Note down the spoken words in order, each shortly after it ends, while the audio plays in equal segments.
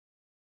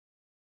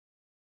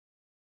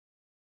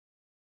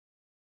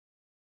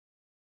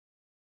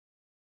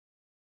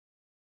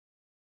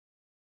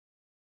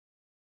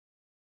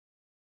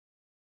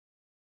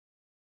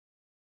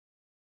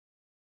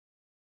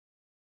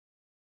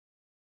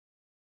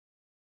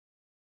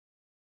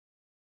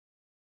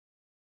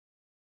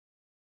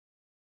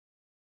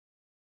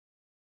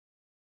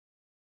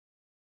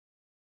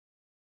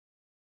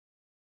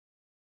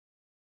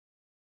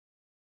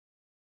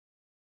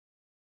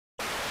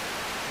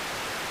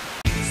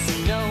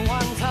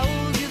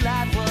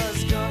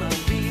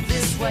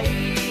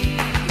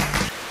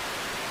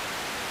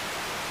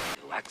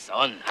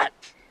on, hat.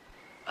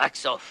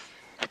 Wax off,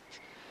 hat.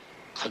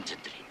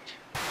 Concentrate.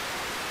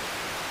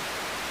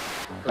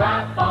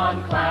 Clap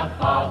on,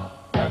 clap off,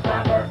 the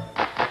clapper.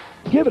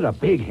 Give it a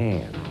big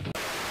hand.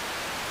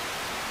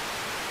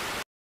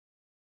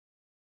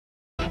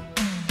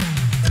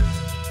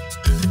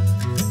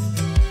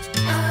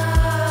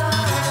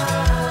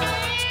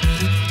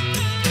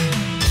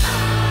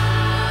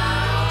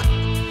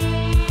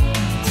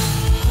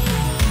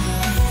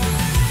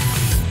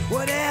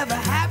 Whatever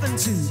happened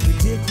to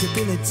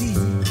predictability?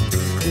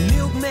 The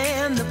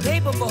milkman, the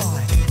paper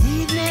boy,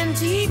 evening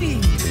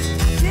TV.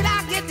 Did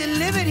I get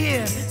delivered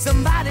here?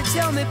 Somebody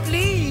tell me,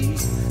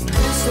 please.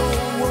 This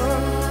old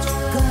world's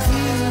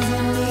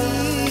confusing me.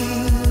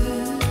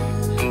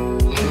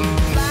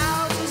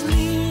 Clouds as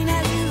mean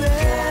as you've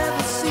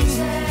ever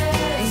seen.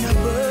 Ain't a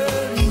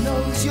bird who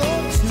knows your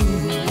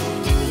tune.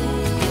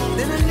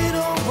 Then a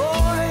little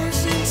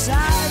voice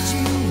inside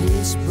you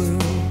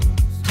whispers,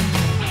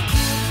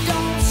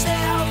 don't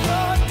sell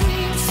your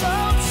dreams so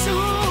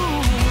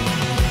soon.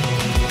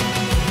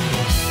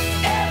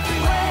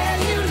 Everywhere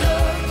you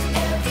look,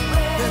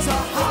 there's a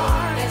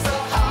heart,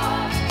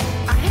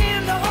 a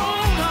hand to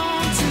hold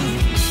on to.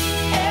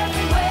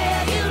 Everywhere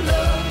you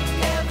look,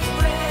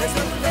 there's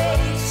a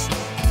face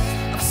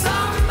of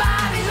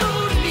somebody who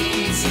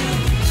needs you.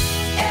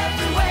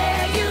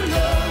 Everywhere you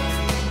look,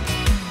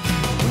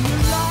 when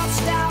you're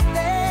lost out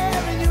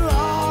there and you're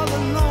all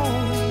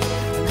alone,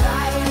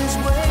 life is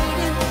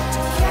waiting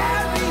to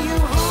carry you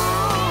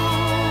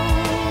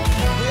home.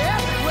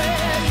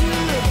 Everywhere you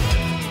look,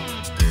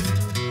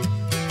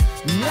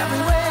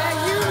 everywhere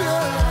you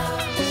look.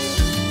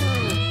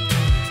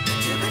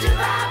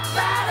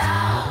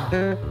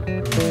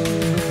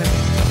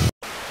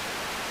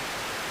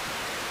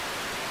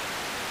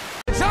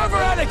 It's over,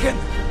 Anakin!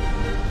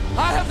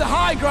 I have the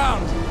high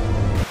ground!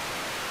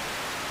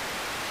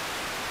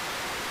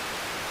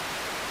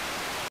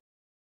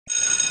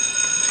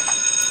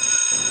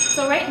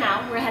 So right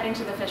now, we're heading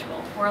to the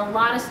fishbowl, where a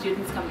lot of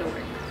students come to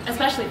work,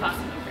 especially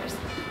FASA members.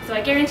 So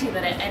I guarantee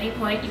that at any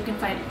point, you can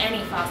find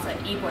any FASA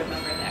E-Board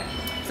member there.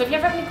 So if you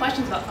ever have any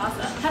questions about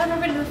FASA, head on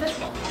over to the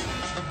fishbowl.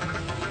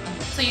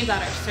 So you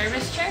got our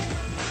service chair,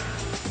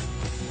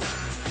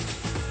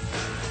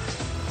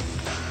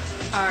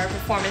 our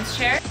performance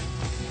chair,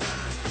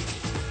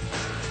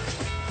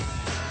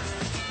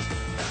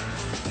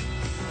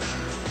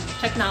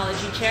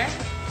 technology chair,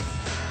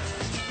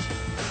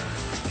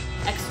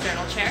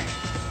 external chair,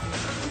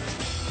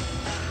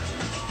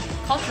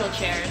 cultural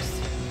chairs,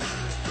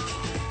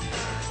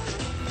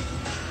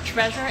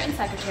 treasurer and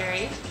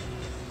secretary,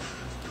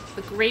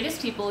 the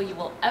greatest people you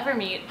will ever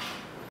meet,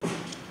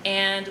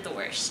 and the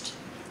worst.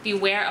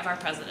 Beware of our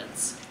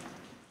presidents.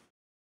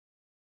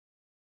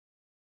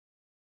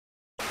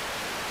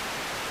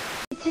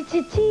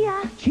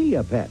 Chia.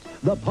 Chia Pet,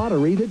 the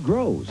pottery that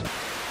grows.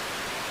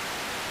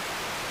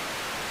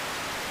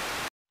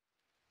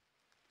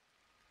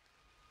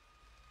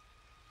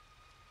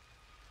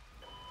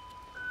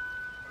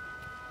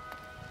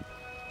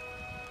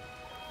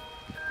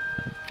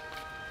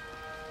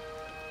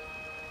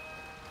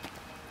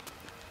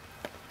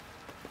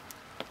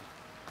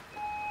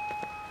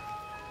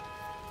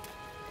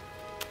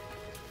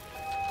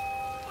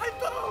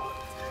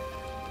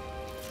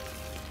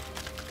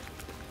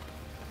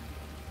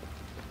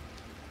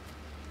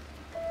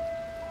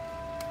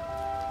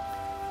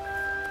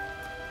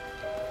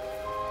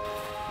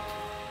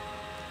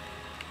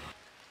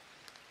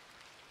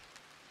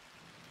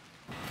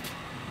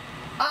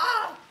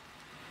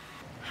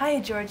 Hi,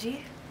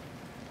 Georgie.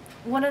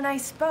 What a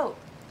nice boat.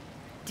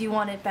 Do you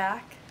want it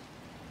back?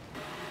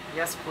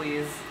 Yes,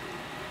 please.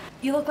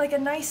 You look like a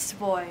nice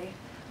boy.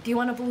 Do you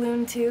want a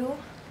balloon too?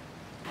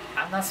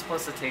 I'm not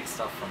supposed to take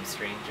stuff from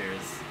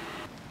strangers.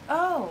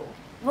 Oh,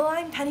 well,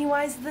 I'm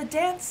Pennywise the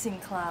dancing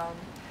clown.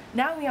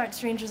 Now we aren't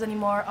strangers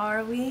anymore,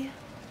 are we?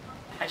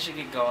 I should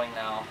get going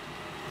now.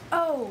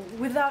 Oh,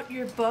 without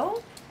your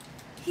boat?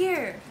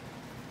 Here,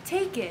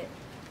 take it.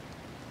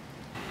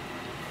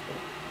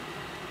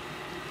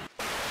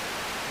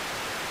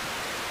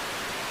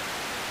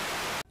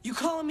 You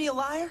calling me a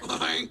liar?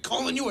 I ain't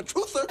calling you a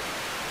truther.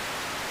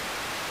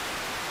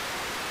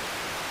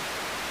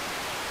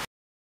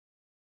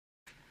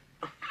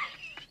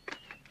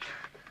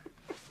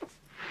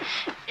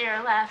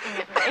 You're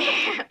laughing at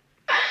me.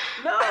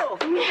 No!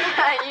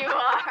 Yeah, you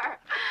are.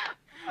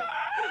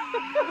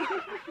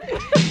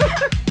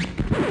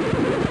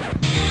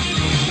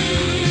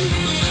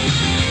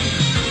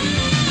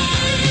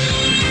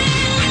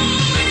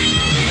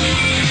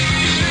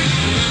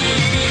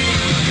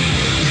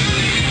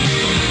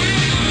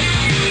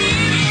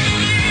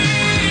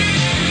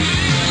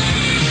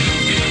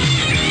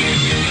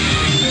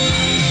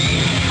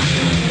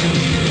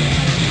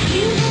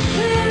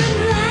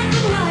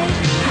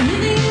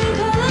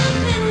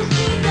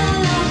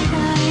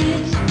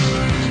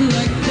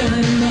 Like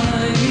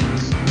dynamite,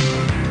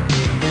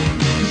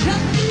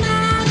 just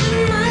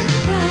imagine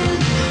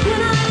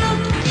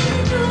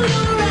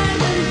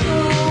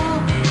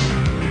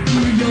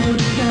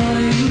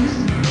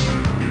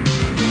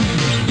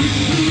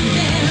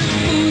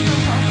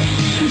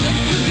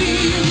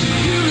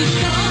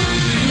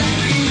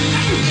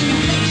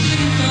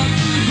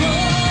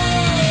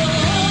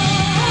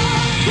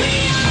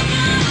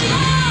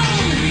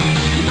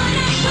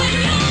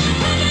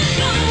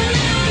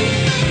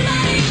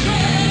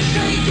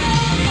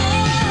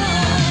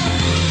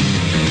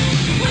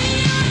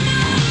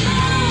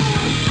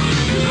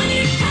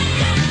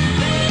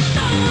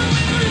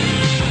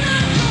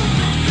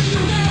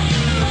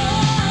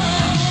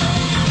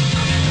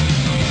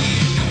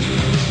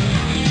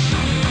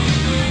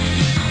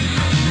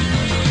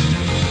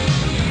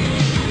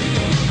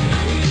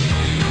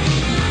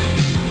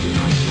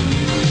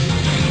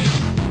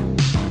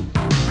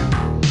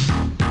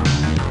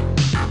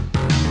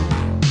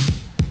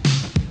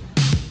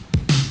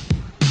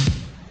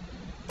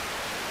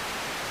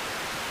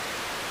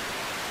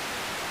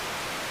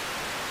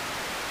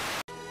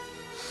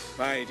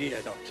My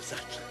dear Dr.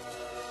 Sattler,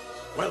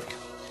 welcome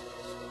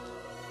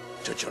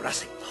to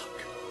Jurassic Park.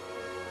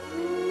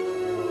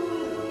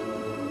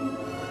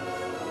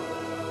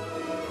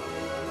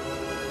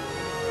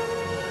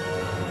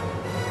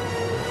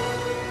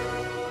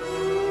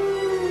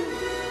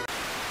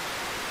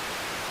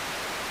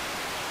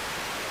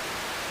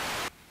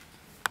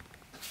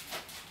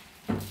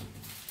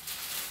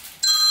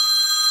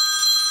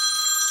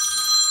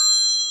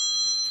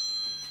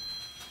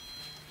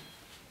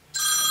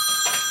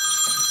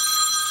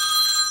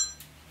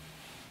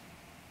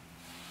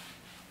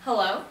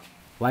 Hello?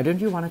 Why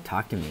don't you want to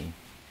talk to me?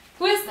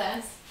 Who is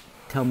this?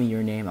 Tell me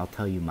your name, I'll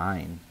tell you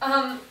mine.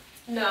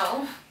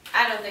 No.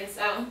 I don't think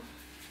so.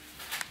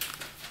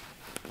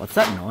 What's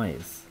that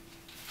noise?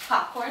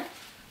 Popcorn?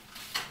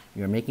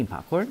 You're making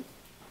popcorn?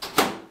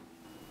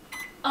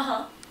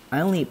 Uh-huh.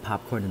 I only eat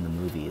popcorn in the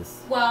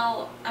movies.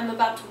 Well, I'm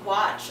about to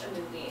watch a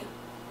movie.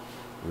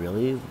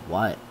 Really?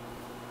 What?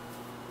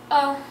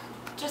 Oh,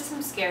 just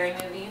some scary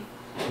movie.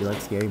 You like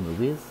scary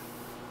movies?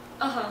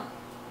 Uh-huh.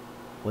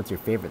 What's your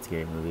favorite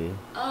scary movie?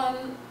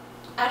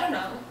 I don't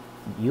know.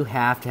 You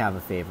have to have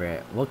a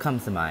favorite. What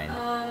comes to mind?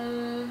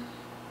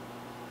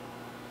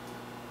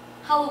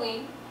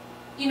 Halloween.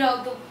 You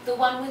know, the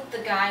one with the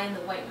guy in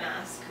the white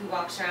mask who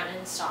walks around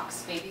and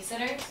stalks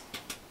babysitters?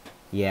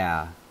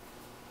 Yeah.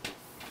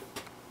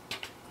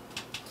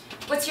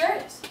 What's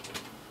yours?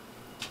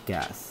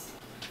 Guess.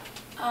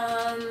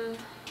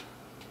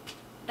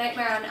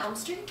 Nightmare on Elm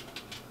Street?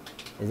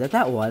 Is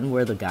that one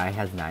where the guy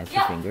has knives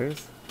for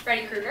fingers?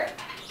 Freddy Krueger?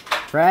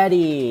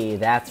 Freddy!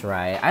 That's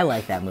right. I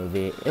like that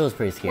movie. It was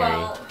pretty scary.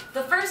 Well,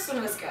 the first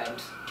one was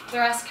good. The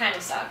rest kind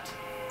of sucked.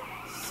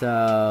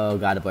 So,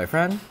 got a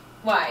boyfriend?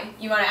 Why?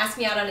 You want to ask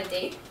me out on a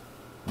date?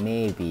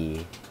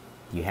 Maybe.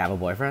 You have a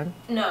boyfriend?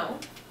 No.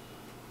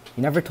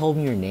 You never told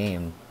me your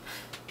name.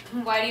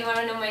 Why do you want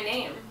to know my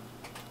name?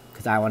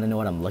 Because I want to know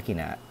what I'm looking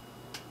at.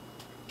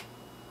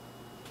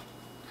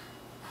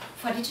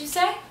 What did you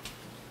say?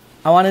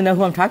 I want to know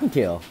who I'm talking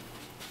to.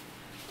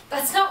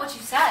 That's not what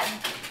you said.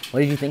 What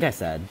did you think I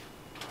said?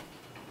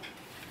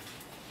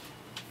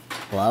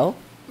 Hello?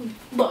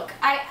 Look,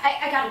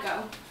 I gotta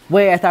go.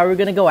 Wait, I thought we were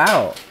gonna go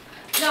out.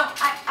 No,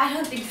 I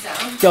don't think so.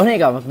 Don't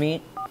hang out with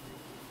me.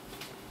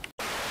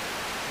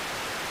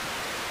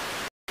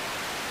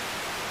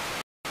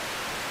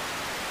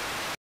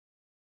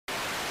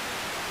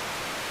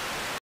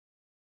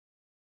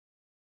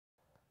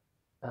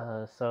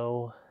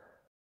 So,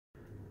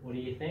 what do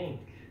you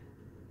think?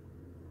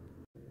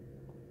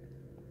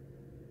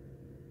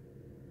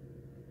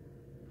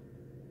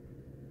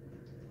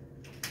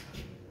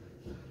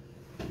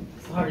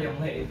 Sorry I'm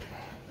late.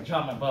 I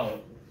dropped my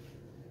boat.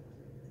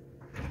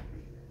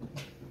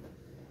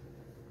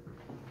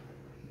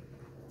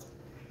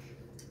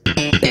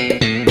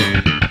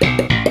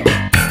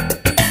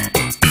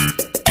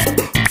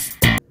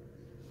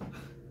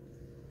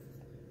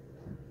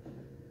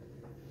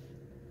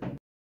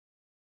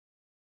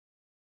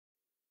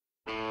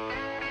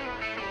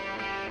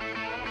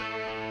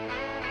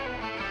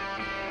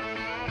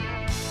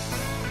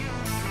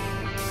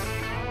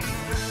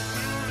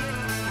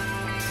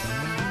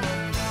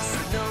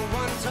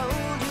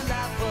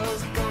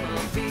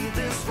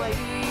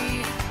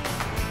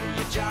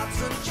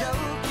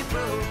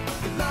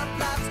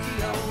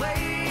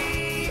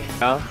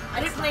 I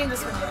didn't name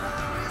this one yet.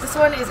 This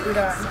one is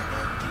udon.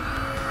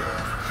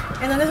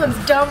 And then this one's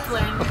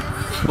dumpling.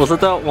 Was it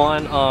that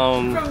one,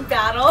 From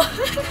Battle.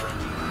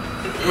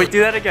 Wait, do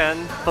that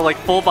again. The like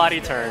full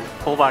body turn.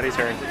 Full body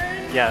turn.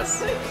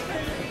 Yes.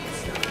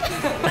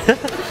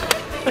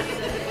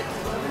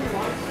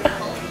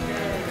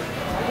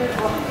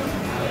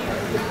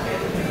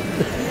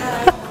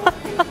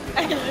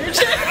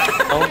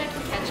 Oh.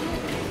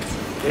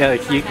 Yeah,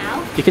 like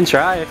you can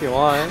try if you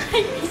want.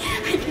 I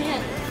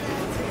can't.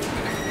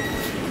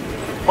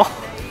 Oh.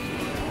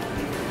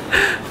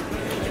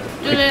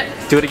 Did it.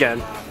 Do it again.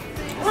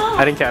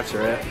 I didn't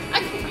capture it.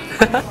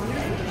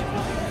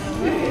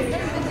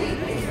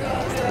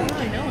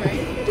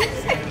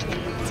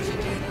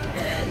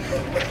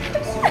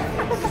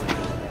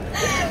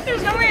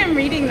 There's no way I'm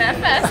reading that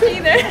fast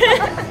either.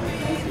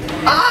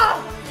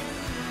 Ah!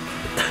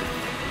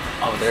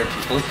 Oh, there are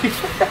people.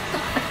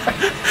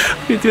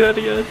 Can you do that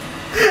again?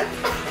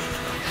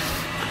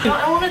 No,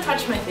 I want to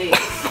touch my face.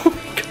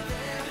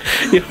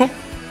 You know?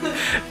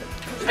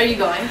 Are you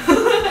going?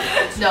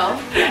 No?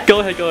 Go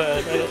ahead, go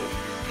ahead.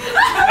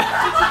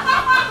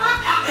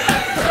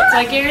 So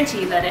I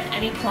guarantee that at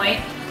any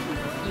point,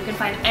 you can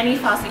find any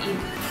FASA E-Board.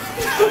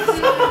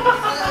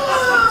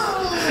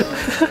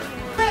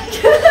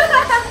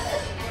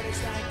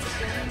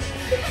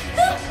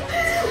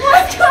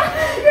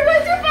 You're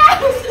going too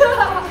fast!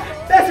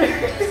 That's right.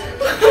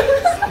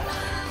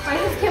 I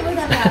just can't believe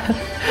that happened.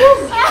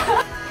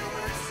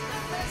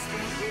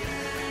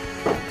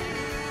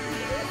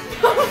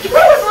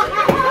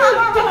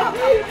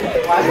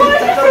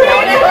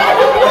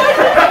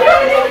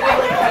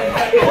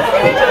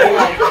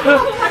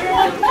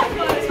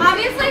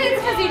 Obviously, it's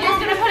because you're just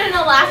gonna put in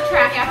a laugh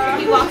track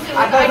after he walks in. I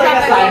thought it was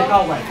like a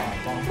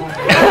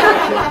Seinfeld.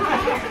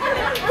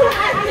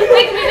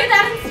 Wait, can we do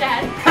that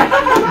instead?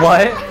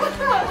 What?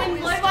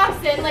 When Lloyd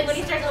walks in, like when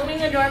he starts opening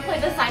the door, play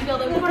the Seinfeld,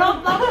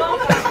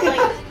 like,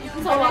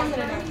 so walks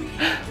in and